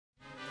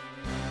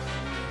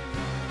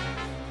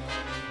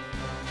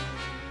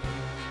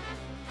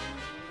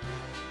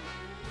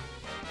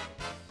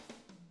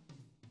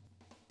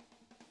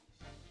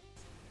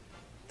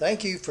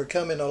Thank you for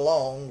coming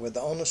along with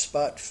On the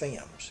Spot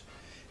Films.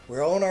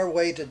 We're on our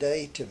way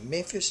today to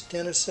Memphis,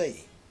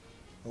 Tennessee.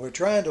 We're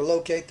trying to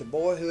locate the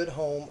boyhood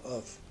home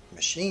of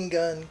Machine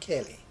Gun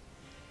Kelly,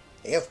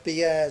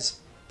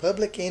 FBI's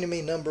public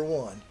enemy number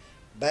one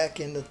back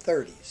in the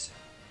 30s.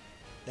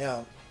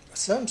 Now,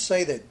 some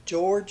say that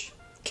George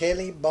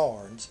Kelly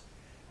Barnes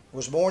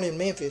was born in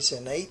Memphis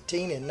in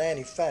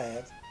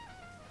 1895,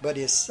 but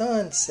his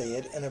son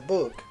said in a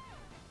book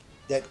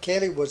that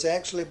Kelly was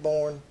actually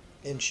born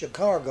in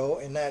Chicago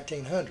in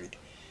 1900,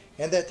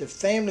 and that the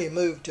family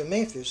moved to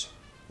Memphis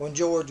when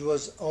George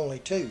was only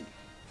 2.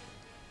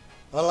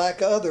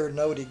 Unlike other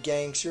noted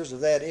gangsters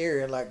of that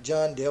area like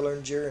John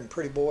Dillinger and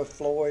Pretty Boy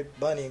Floyd,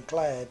 Bonnie and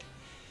Clyde,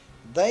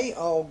 they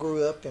all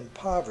grew up in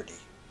poverty.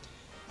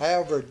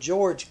 However,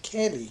 George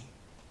Kelly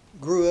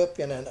grew up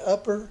in an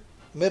upper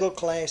middle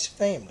class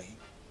family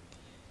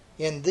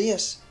in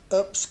this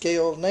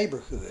upscale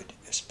neighborhood,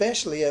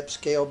 especially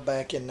upscale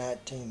back in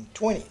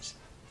 1920s.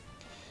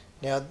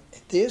 Now,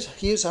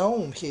 his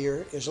home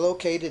here is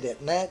located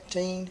at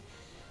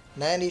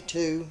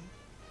 1992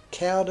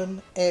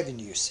 Cowden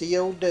Avenue,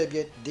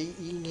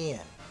 C-O-W-D-E-N.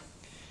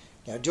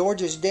 Now,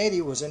 George's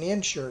daddy was an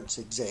insurance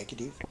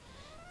executive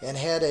and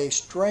had a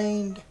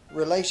strained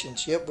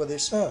relationship with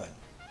his son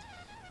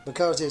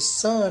because his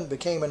son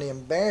became an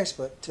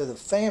embarrassment to the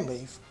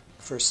family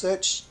for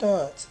such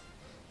stunts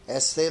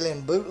as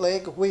selling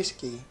bootleg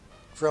whiskey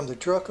from the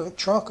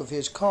trunk of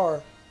his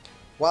car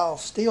while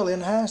still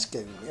in high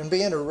school and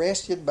being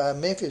arrested by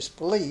Memphis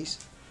police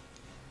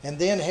and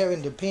then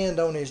having to depend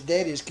on his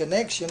daddy's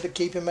connection to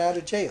keep him out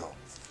of jail.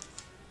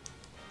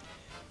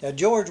 Now,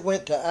 George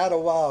went to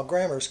Idlewild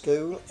Grammar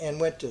School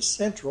and went to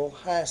Central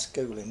High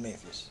School in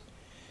Memphis.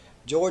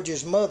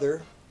 George's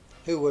mother,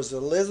 who was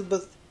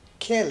Elizabeth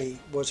Kelly,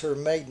 was her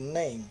maiden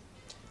name.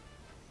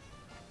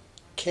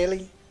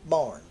 Kelly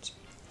Barnes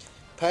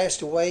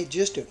passed away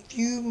just a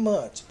few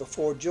months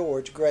before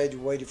George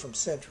graduated from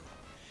Central.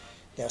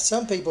 Now,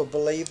 some people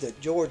believe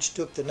that George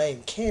took the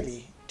name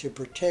Kelly to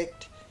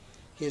protect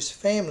his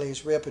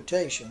family's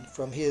reputation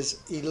from his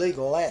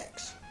illegal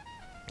acts.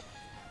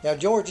 Now,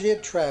 George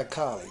did try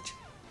college,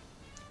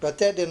 but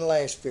that didn't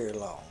last very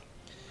long.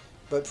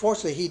 But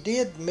fortunately, he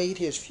did meet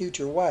his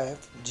future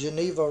wife,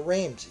 Geneva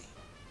Ramsey,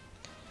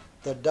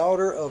 the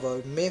daughter of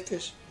a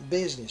Memphis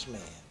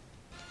businessman.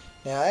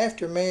 Now,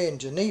 after marrying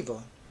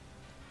Geneva,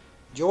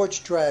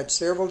 George tried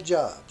several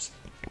jobs.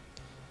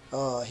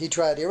 He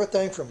tried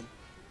everything from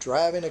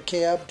driving a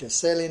cab to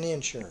selling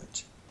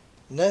insurance.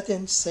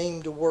 Nothing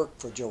seemed to work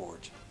for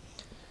George.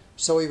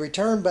 So he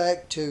returned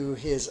back to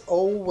his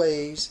old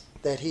ways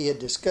that he had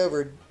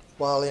discovered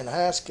while in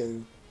high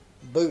school,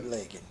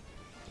 bootlegging.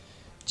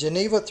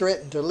 Geneva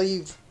threatened to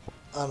leave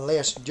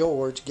unless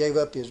George gave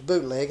up his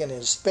bootlegging,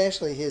 and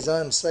especially his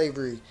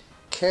unsavory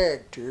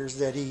characters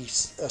that he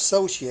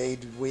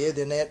associated with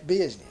in that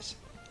business.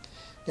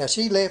 Now,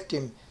 she left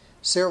him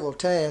several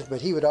times,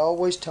 but he would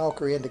always talk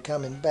her into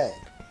coming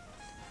back.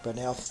 But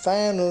now,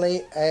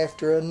 finally,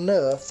 after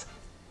enough,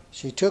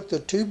 she took the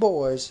 2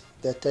 boys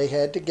that they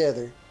had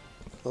together,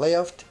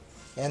 left,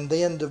 and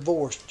then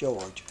divorced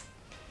George.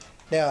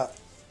 Now,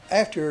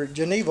 after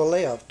Geneva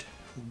left,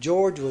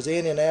 George was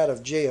in and out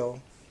of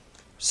jail,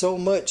 so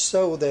much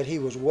so that he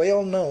was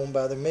well known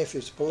by the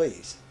Memphis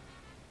police.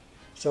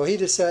 So he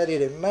decided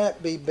it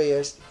might be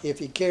best if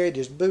he carried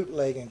his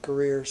bootlegging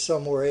career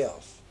somewhere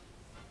else.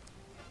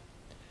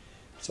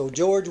 So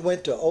George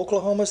went to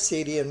Oklahoma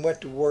City and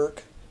went to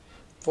work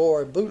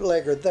for a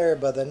bootlegger there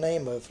by the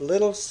name of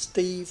Little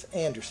Steve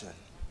Anderson.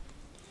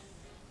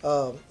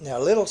 Now,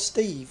 Little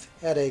Steve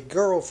had a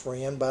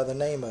girlfriend by the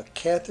name of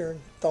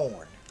Catherine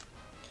Thorne.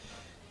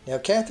 Now,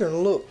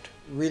 Catherine looked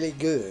really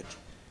good,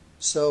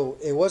 so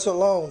it wasn't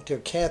long till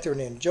Catherine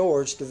and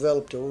George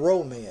developed a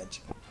romance.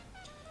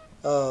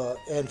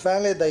 And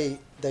finally,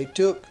 they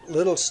took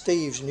Little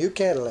Steve's new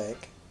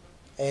Cadillac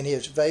and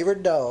his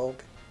favorite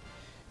dog,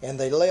 and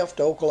they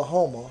left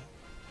Oklahoma,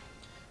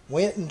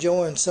 went and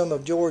joined some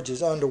of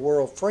George's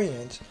underworld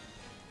friends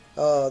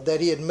that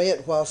he had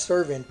met while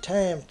serving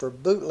time for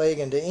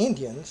bootlegging to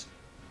Indians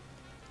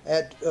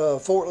at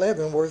Fort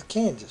Leavenworth,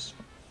 Kansas.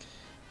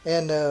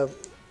 And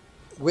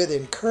with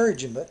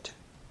encouragement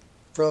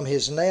from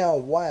his now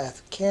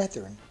wife,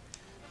 Catherine,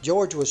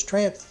 George was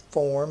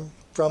transformed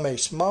from a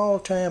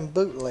small-time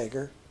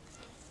bootlegger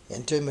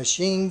into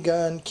Machine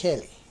Gun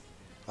Kelly,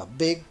 a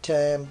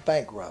big-time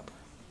bank robber.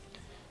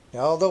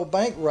 Now, although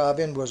bank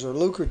robbing was a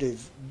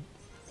lucrative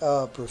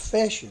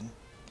profession,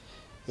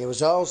 it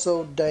was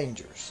also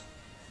dangerous.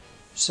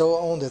 So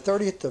on the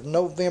 30th of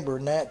November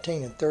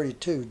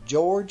 1932,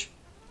 George,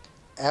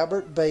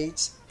 Albert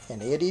Bates,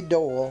 and Eddie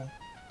Doyle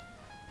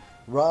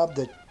robbed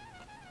the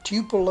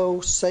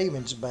Tupelo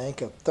Savings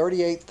Bank of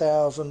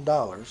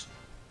 $38,000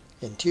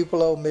 in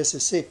Tupelo,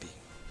 Mississippi.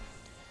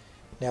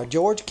 Now,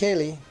 George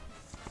Kelly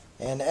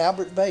and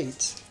Albert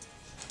Bates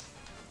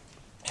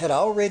had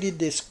already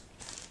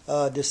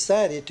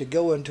decided to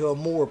go into a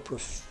more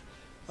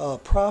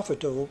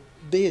profitable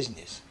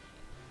business,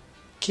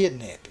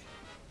 kidnapping.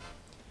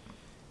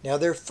 Now,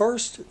 their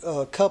first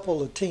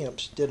couple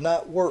attempts did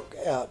not work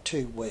out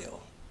too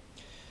well.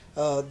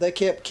 They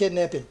kept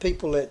kidnapping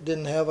people that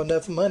didn't have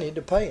enough money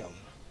to pay them,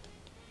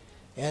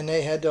 and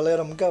they had to let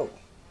them go.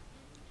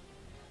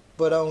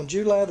 But on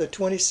July the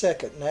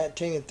 22nd,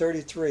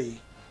 1933,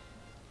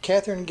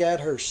 Catherine got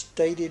her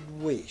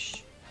stated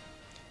wish.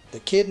 The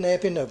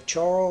kidnapping of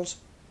Charles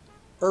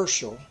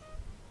Urschel,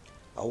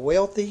 a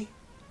wealthy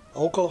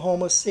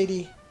Oklahoma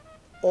City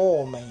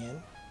oil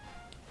man,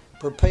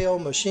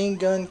 propelled Machine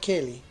Gun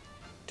Kelly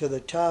to the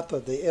top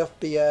of the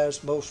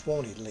FBI's most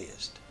wanted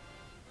list.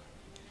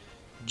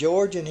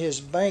 George and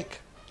his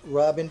bank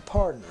robbing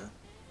partner,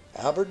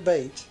 Albert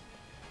Bates,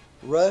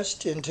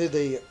 rushed into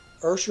the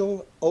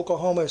Urschel,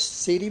 Oklahoma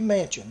City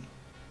mansion,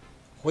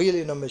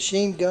 wielding a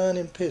machine gun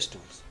and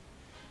pistols.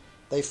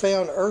 They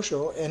found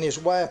Urschel and his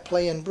wife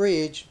playing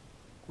bridge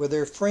with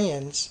their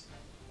friends,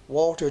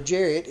 Walter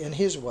Jarrett and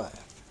his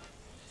wife.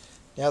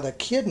 Now, the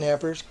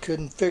kidnappers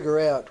couldn't figure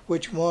out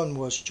which one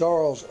was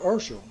Charles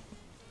Urschel,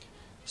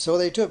 so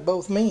they took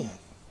both men.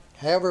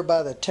 However,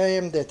 by the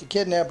time that the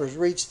kidnappers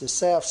reached the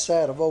south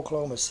side of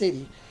Oklahoma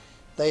City,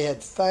 they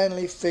had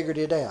finally figured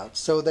it out,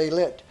 so they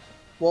let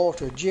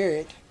Walter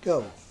Jarrett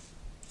go.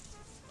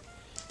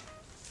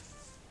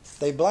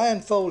 They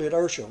blindfolded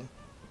Urschel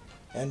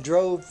and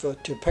drove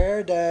to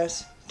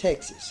Paradise,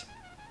 Texas,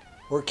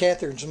 where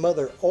Catherine's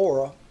mother,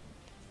 Ora,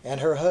 and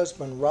her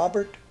husband,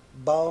 Robert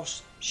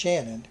Boss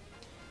Shannon,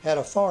 had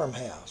a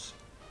farmhouse.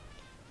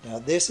 Now,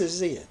 this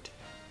is it.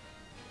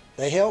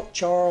 They helped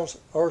Charles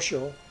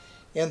Urschel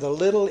in the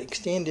little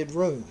extended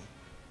room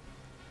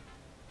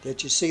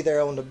that you see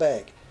there on the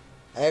back.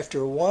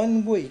 After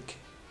 1 week,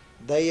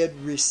 they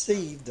had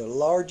received the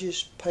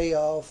largest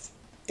payoff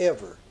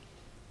ever,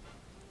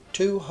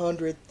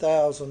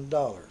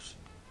 $200,000.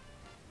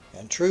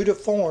 And true to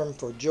form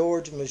for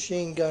George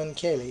Machine Gun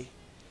Kelly,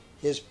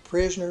 his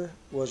prisoner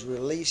was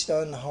released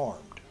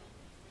unharmed.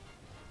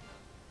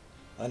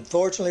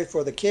 Unfortunately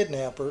for the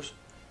kidnappers,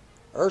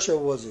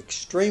 Urschel was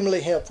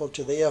extremely helpful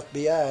to the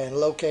FBI in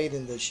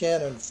locating the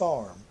Shannon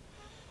farm.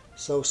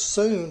 So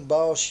soon,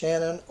 Boss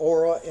Shannon,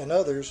 Ora, and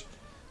others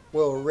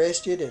were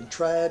arrested and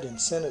tried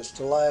and sentenced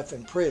to life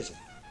in prison.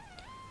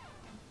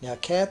 Now,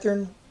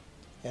 Catherine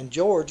and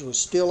George was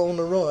still on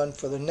the run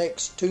for the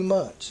next 2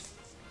 months.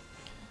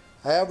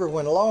 However,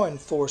 when law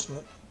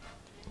enforcement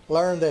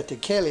learned that the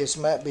Kellys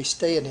might be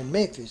staying in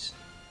Memphis,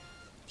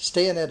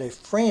 staying at a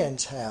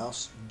friend's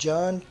house,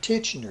 John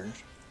Titchener,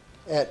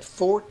 at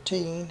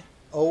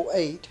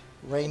 1408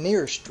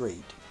 Rainier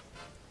Street.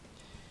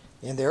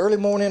 In the early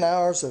morning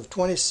hours of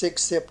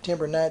 26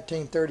 September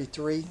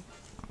 1933,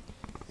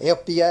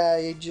 FBI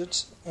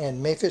agents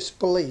and Memphis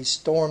police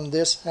stormed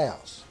this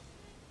house,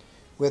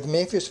 with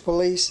Memphis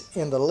police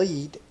in the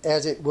lead,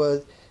 as it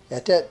was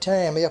at that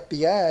time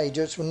FBI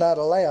agents were not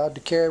allowed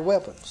to carry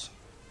weapons.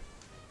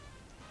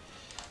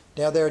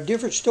 Now, there are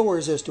different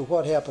stories as to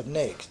what happened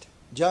next.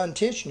 John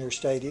Titchener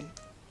stated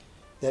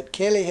that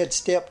Kelly had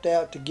stepped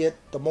out to get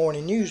the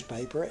morning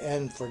newspaper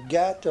and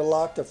forgot to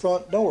lock the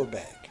front door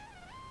back.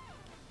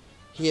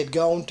 He had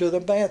gone to the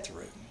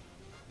bathroom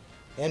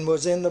and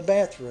was in the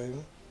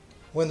bathroom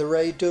when the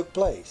raid took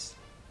place.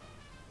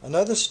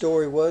 Another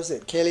story was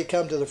that Kelly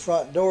come to the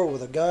front door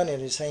with a gun in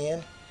his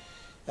hand,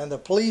 and the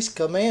police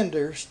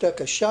commander stuck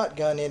a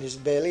shotgun in his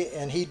belly,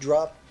 and he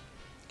dropped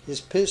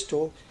his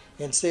pistol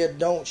and said,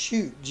 "Don't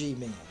shoot,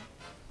 G-men."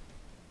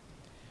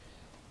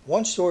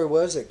 One story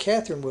was that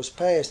Catherine was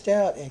passed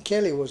out and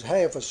Kelly was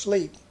half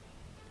asleep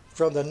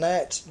from the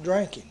night's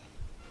drinking.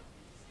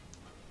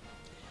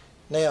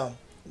 Now,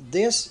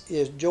 this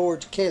is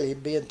George Kelly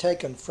being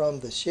taken from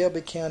the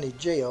Shelby County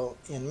Jail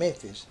in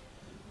Memphis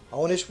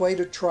on his way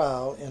to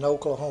trial in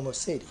Oklahoma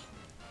City.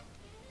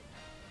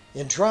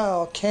 In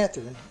trial,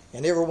 Catherine,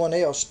 and everyone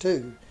else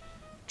too,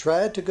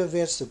 tried to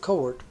convince the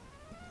court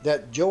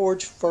that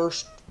George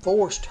first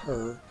forced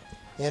her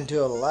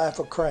into a life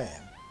of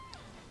crime,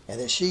 and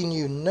that she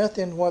knew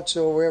nothing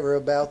whatsoever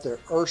about the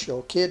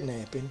Urschel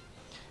kidnapping,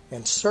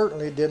 and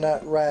certainly did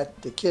not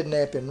write the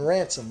kidnapping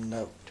ransom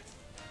note.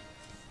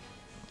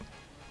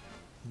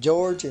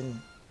 George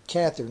and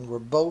Catherine were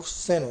both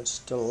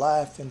sentenced to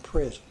life in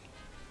prison.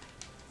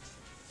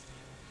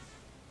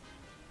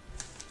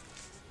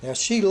 Now,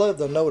 she loved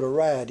the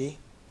notoriety,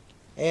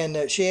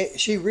 and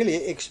she really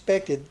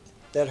expected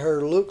that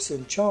her looks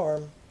and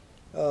charm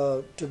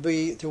to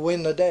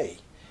win the day.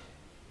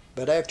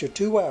 But after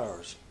 2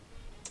 hours,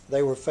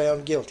 they were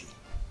found guilty.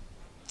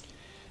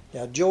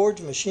 Now,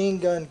 George Machine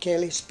Gun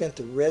Kelly spent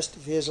the rest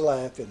of his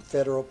life in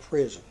federal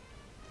prison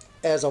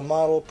as a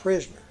model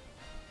prisoner.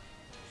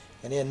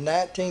 And in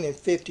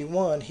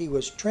 1951, he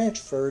was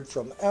transferred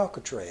from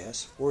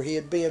Alcatraz, where he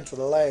had been for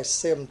the last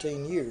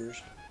 17 years,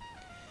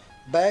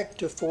 back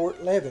to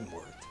Fort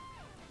Leavenworth.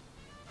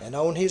 And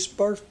on his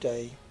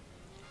birthday,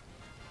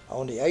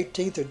 on the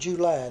 18th of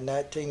July,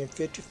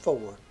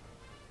 1954,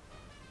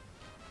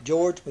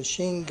 George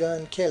Machine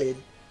Gun Kelly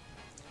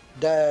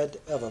died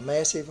of a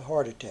massive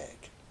heart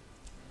attack.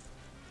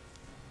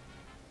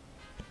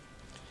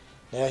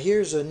 Now,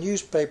 here's a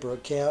newspaper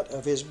account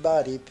of his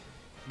body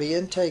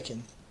being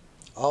taken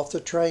off the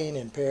train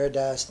in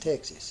Paradise,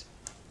 Texas.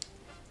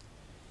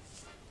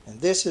 And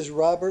this is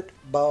Robert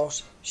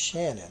Boss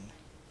Shannon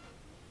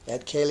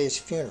at Kelly's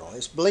funeral.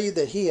 It's believed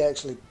that he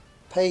actually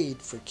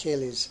paid for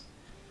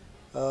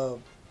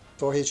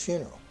for his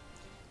funeral.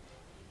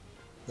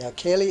 Now,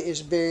 Kelly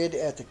is buried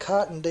at the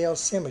Cottondale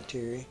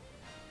Cemetery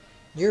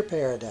near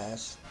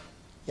Paradise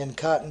in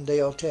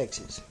Cottondale,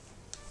 Texas.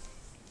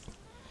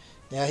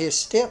 Now, his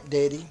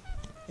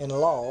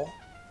stepdaddy-in-law,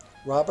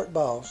 Robert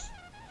Boss,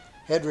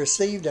 had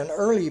received an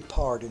early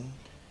pardon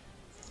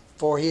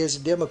for his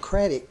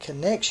Democratic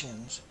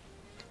connections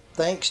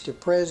thanks to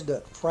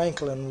President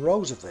Franklin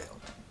Roosevelt.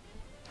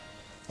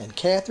 And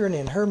Catherine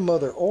and her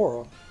mother,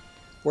 Ora,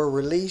 were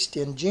released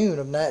in June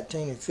of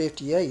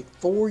 1958,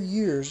 4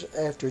 years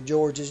after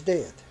George's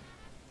death.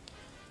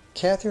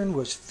 Catherine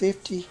was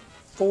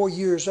 54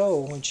 years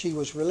old when she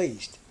was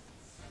released.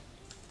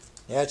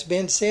 Now, it's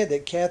been said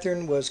that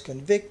Catherine was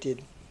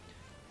convicted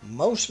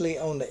mostly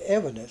on the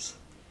evidence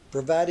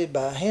provided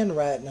by a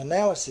handwriting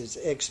analysis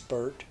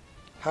expert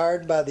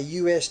hired by the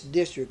U.S.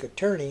 District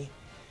Attorney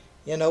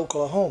in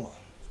Oklahoma,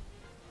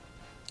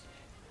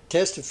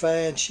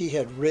 testifying she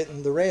had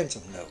written the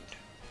ransom note.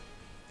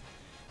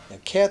 Now,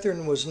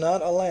 Catherine was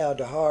not allowed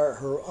to hire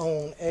her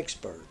own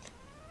expert.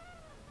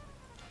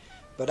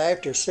 But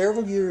after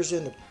several years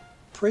in the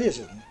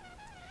prison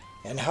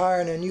and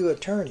hiring a new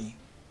attorney,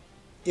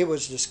 it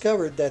was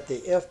discovered that the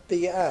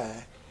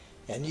FBI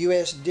and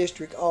U.S.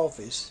 District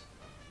Office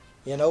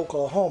in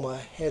Oklahoma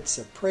had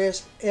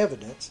suppressed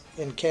evidence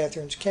in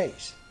Catherine's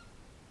case.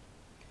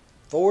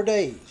 4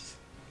 days,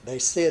 they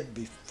said,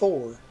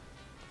 before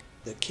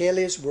the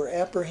Kellys were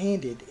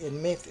apprehended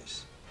in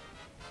Memphis.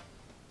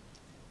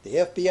 The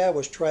FBI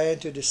was trying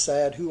to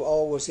decide who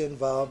all was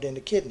involved in the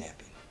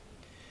kidnapping.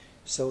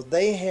 So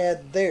they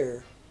had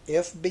their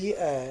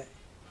FBI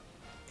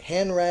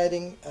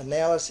handwriting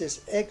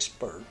analysis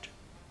expert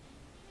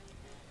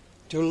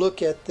to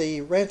look at the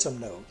ransom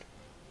note,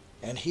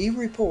 and he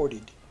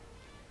reported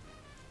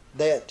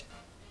that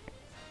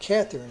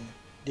Catherine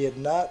did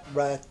not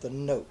write the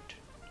note.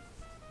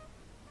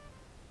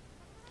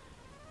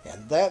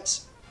 And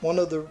that's one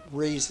of the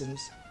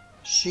reasons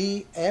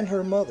she and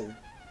her mother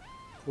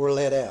were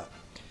let out.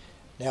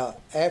 Now,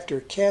 after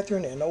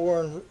Catherine and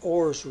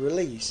Ora's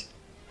release,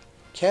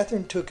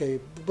 Catherine took a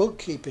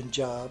bookkeeping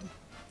job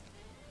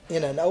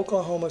in an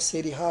Oklahoma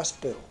City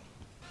hospital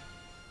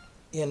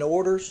in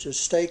order to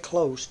stay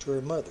close to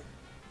her mother.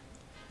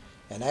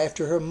 And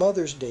after her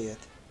mother's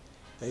death,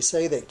 they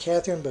say that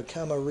Catherine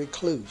became a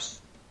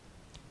recluse,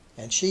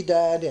 and she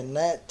died in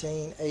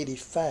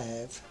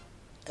 1985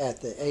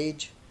 at the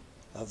age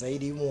of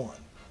 81.